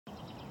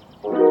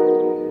Hi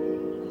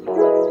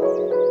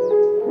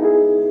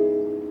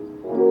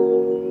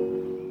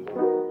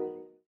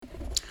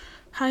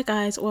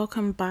guys,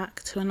 welcome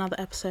back to another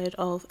episode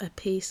of A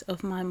Piece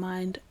of My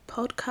Mind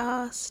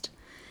podcast.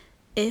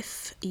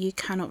 If you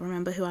cannot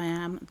remember who I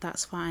am,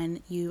 that's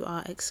fine, you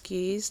are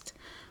excused.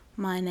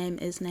 My name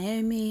is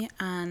Naomi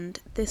and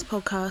this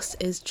podcast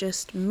is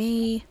just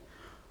me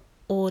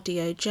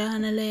audio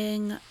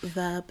journaling,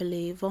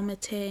 verbally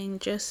vomiting,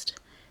 just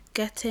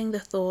getting the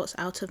thoughts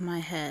out of my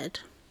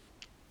head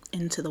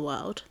into the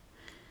world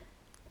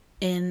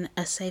in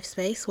a safe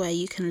space where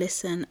you can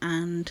listen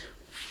and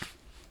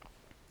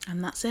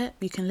that's it.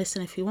 You can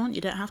listen if you want, you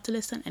don't have to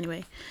listen.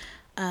 Anyway,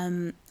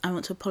 I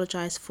want to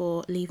apologise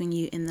for leaving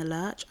you in the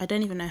lurch. I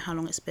don't even know how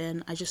long it's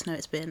been, I just know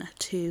it's been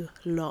too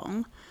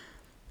long.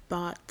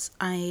 But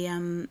I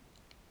am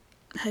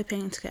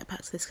hoping to get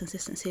back to this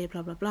consistency,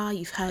 blah, blah, blah.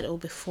 You've heard it all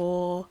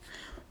before.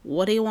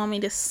 What do you want me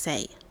to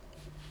say?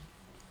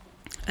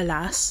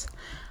 Alas,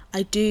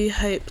 I do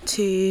hope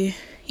to,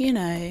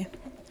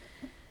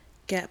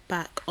 get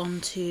back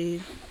onto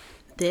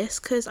this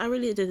because I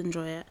really did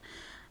enjoy it.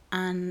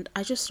 And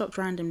I just stopped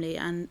randomly,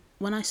 and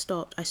when I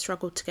stopped I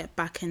struggled to get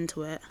back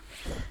into it.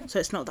 So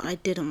it's not that I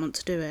didn't want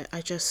to do it,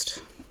 I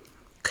just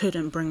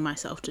couldn't bring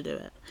myself to do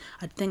it.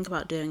 I'd think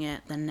about doing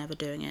it, then never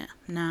doing it.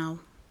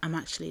 Now I'm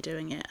actually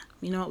doing it.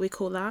 You know what we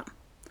call that?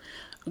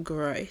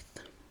 Growth.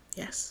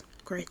 Yes,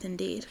 growth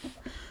indeed.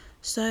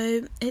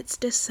 So it's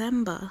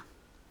December.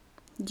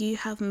 You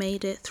have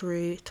made it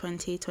through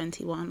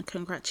 2021.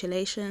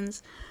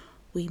 Congratulations.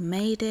 We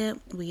made it.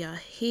 We are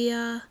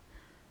here.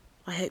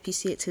 I hope you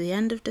see it to the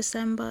end of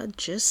December,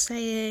 just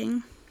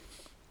saying.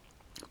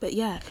 But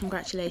yeah,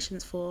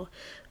 congratulations for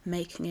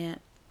making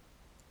it,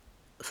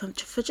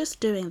 for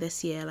just doing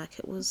this year. Like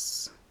it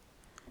was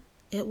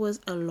a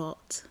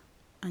lot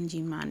and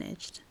you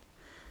managed.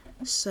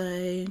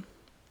 So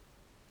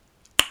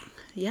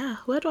yeah,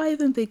 where do I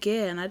even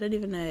begin? I don't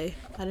even know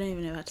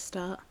how to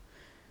start.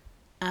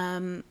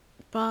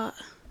 But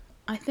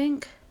I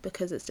think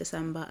because it's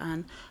December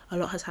and a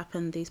lot has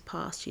happened these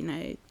past,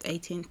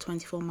 18 to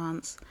 24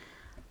 months,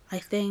 I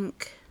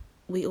think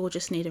we all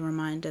just need a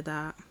reminder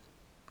that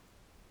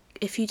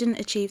if you didn't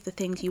achieve the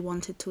things you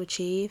wanted to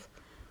achieve,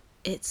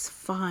 it's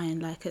fine.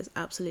 Like, it's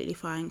absolutely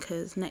fine,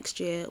 because next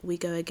year we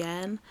go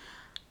again.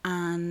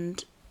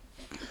 And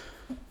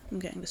I'm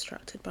getting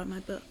distracted by my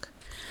book.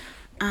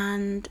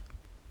 And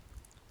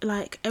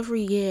like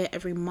every year,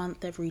 every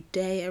month, every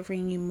day,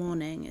 every new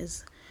morning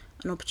is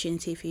an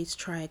opportunity for you to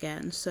try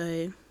again.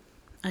 So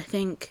I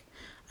think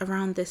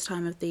around this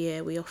time of the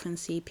year we often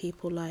see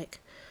people like,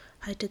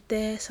 I did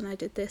this and I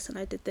did this and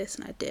I did this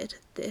and I did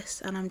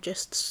this, and I'm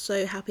just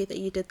so happy that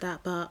you did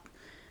that. But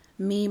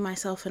me,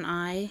 myself and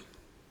I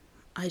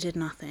did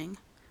nothing.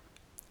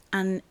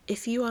 And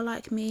if you are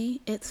like me,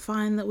 it's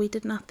fine that we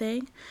did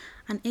nothing.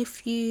 And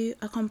if you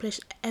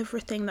accomplished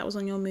everything that was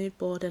on your mood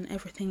board and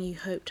everything you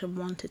hoped and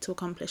wanted to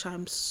accomplish,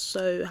 I'm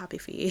so happy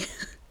for you.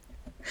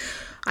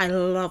 I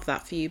love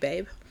that for you,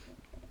 babe.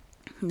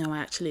 No, I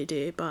actually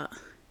do. But,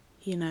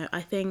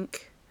 I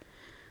think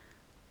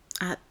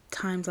at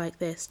times like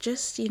this,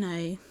 just,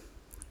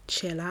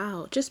 chill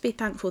out. Just be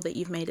thankful that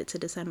you've made it to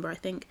December. I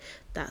think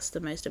that's the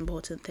most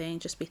important thing.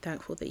 Just be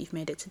thankful that you've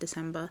made it to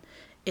December.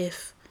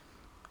 If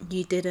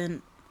you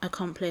didn't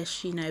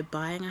accomplish,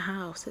 buying a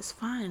house, it's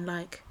fine.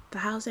 Like, the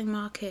housing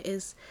market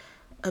is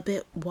a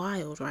bit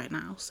wild right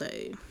now, so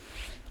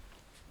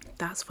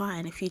that's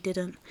fine. If you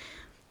didn't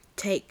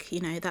take,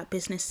 that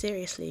business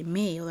seriously,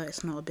 although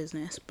it's not a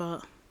business,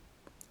 but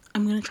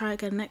I'm gonna try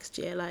again next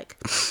year. Like,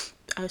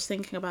 I was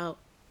thinking about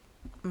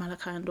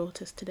Malachi and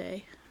Daughters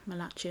today,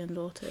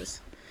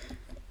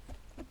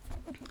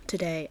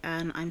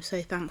 and I'm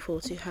so thankful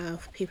to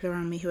have people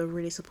around me who are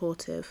really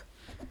supportive.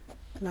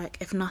 Like,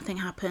 if nothing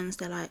happens,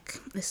 they're like,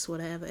 it's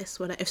whatever.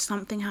 If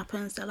something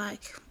happens, they're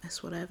like,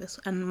 it's whatever.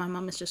 And my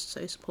mum is just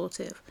so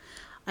supportive.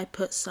 I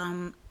put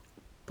some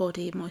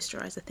body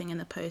moisturizer thing in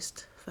the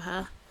post for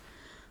her.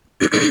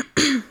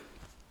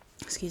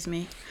 Excuse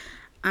me.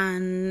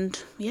 And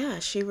yeah,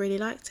 she really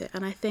liked it.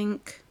 And I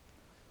think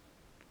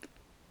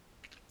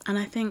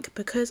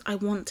because I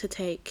want to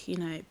take,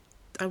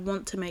 I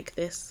want to make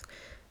this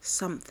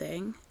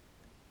something,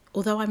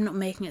 although I'm not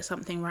making it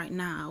something right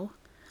now,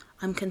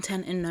 I'm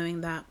content in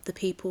knowing that the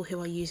people who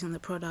are using the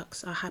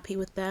products are happy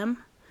with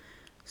them.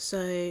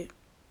 So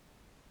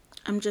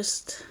I'm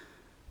just,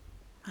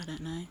 I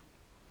don't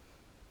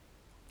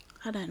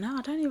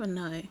even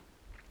know.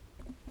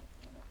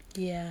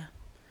 Yeah.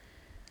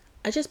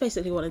 I just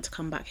basically wanted to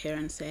come back here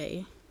and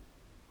say,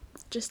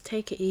 just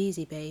take it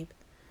easy, babe.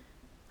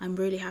 I'm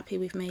really happy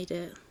we've made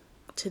it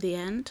to the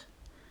end.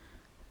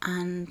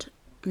 And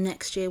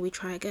next year we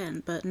try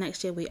again. But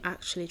next year we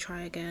actually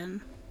try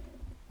again.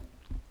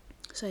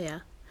 So yeah,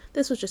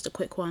 this was just a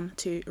quick one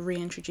to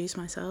reintroduce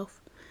myself.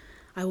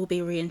 I will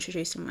be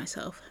reintroducing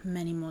myself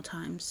many more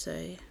times,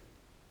 so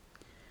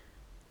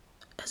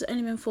has it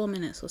only been 4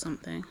 minutes or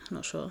something? I'm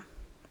not sure.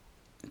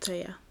 So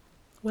yeah,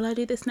 will I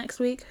do this next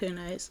week? Who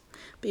knows?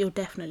 But you'll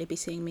definitely be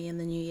seeing me in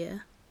the new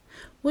year.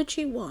 Would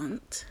you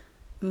want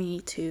me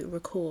to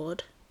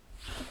record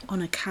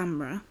on a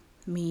camera,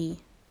 me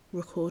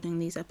recording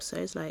these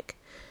episodes. Like,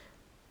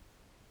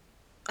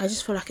 I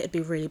just feel like it'd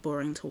be really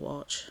boring to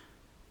watch.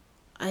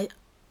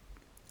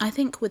 I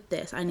think with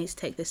this, I need to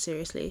take this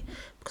seriously,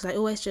 because I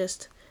always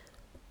just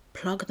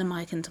plug the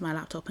mic into my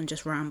laptop and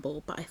just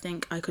ramble, but I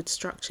think I could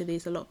structure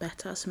these a lot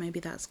better, so maybe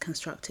that's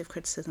constructive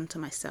criticism to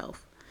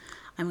myself.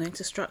 I'm going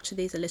to structure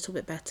these a little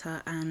bit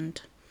better,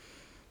 and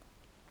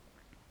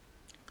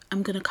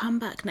I'm going to come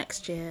back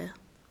next year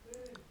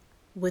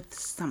with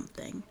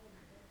something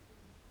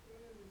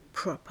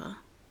proper.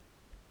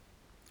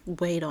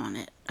 Wait on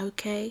it,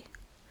 okay?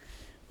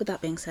 With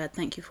that being said,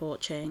 thank you for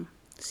watching.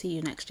 See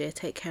you next year.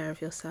 Take care of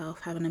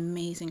yourself. Have an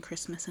amazing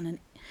Christmas and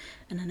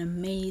an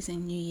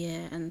amazing New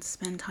Year, and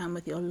spend time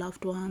with your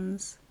loved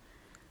ones.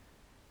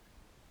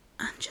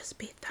 And just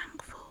be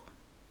thankful.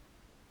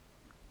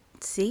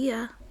 See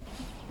ya.